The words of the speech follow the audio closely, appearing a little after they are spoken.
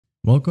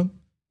Welcome.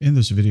 In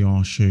this video,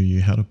 I'll show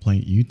you how to play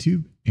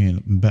YouTube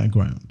in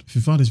background. If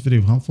you found this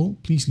video helpful,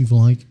 please leave a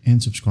like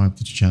and subscribe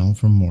to the channel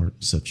for more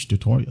such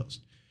tutorials.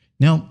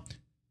 Now,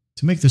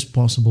 to make this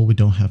possible, we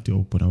don't have to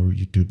open our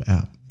YouTube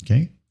app,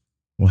 okay?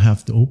 We'll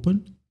have to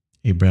open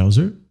a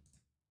browser.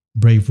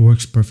 Brave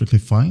works perfectly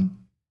fine.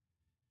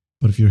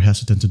 But if you're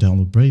hesitant to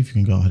download Brave, you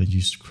can go ahead and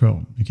use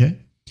Chrome, okay?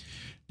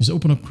 Just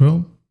open up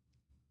Chrome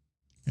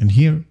and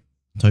here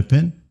type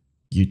in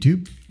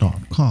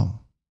youtube.com.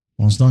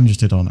 Once done, just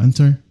hit on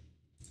enter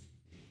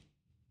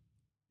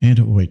and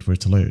wait for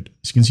it to load.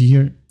 As you can see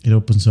here, it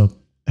opens up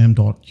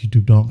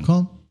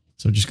m.youtube.com.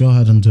 So just go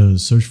ahead and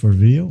search for a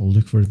video or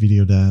look for a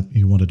video that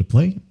you wanted to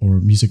play or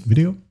a music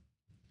video.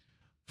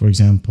 For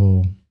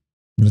example,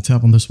 I'm going to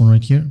tap on this one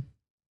right here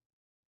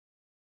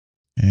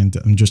and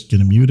I'm just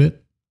going to mute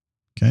it.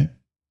 Okay.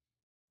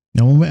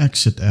 Now when we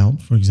exit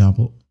out, for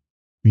example,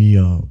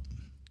 we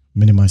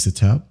minimize the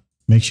tab.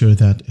 Make sure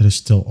that it is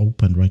still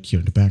open right here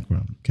in the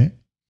background. Okay.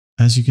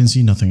 As you can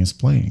see, nothing is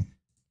playing.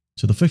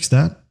 So to fix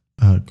that,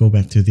 go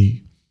back to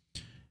the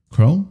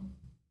Chrome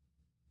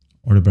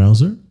or the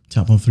browser,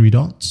 tap on three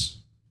dots.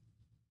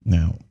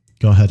 Now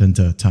go ahead and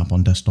tap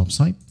on desktop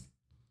site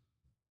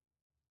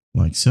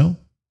like so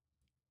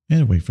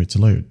and wait for it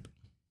to load.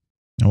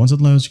 Now once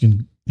it loads,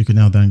 you can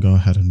now then go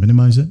ahead and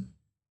minimize it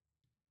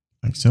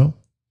like so.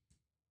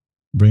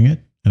 Bring it,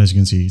 and as you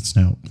can see, it's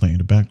now playing in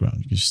the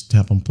background. You just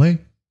tap on play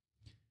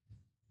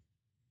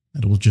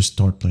and it will just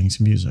start playing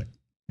some music.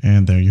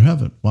 And there you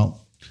have it.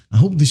 Well, I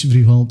hope this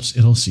video helps,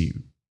 and I'll see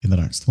you in the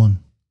next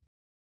one.